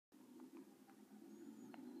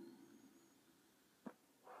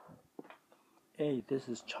Hey, this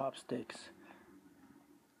is Chopsticks,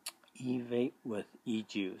 e-vape with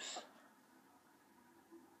e-juice.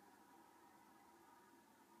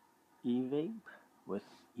 E-vape with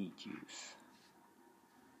e-juice.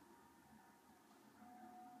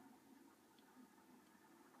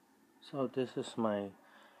 So this is my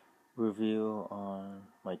review on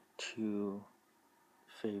my two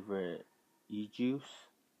favorite e-juice.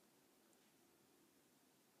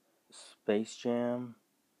 Space Jam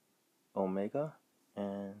Omega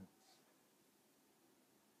and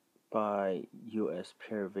by US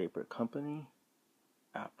Pear Vapor Company,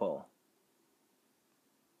 Apple.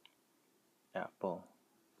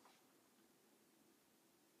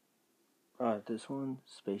 This one,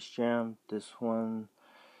 Space Jam, this one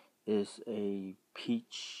is a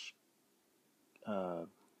peaches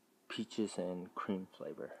and cream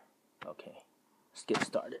flavor. Okay, let's get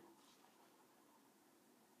started.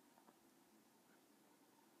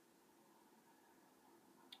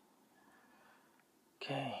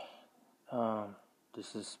 Okay,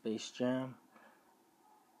 this is Space Jam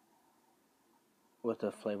with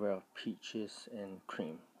a flavor of peaches and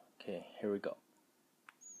cream. Okay, here we go.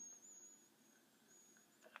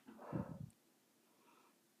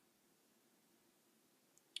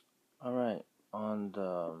 Alright, on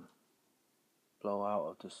the blowout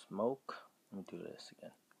of the smoke, let me do this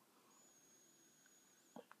again.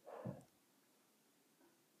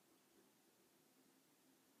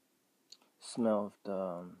 Smell of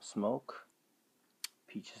the smoke,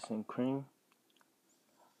 peaches and cream.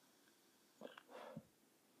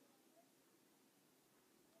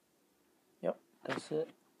 Yep, that's it.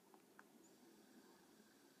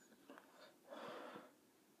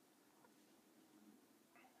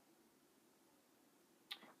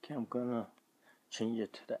 Okay, I'm gonna change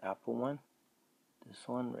it to the apple one. This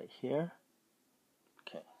one right here.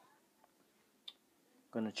 Okay.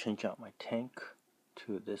 I'm gonna change out my tank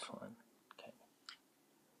to this one. Okay.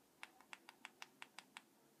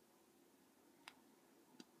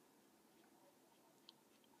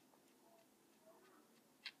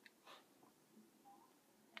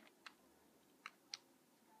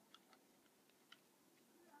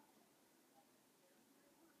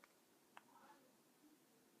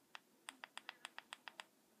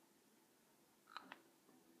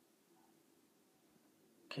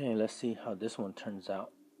 Okay, let's see how this one turns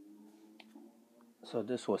out. So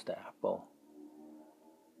this was the apple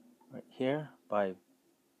right here by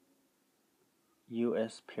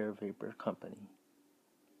US Pear Vapor Company.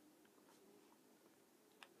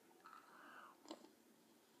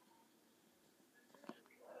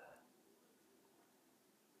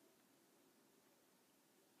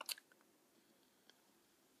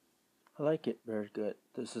 I like it very good.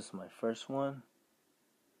 This is my first one.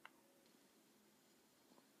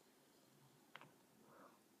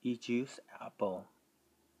 E-juice apple.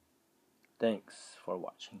 Thanks for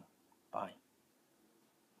watching. Bye.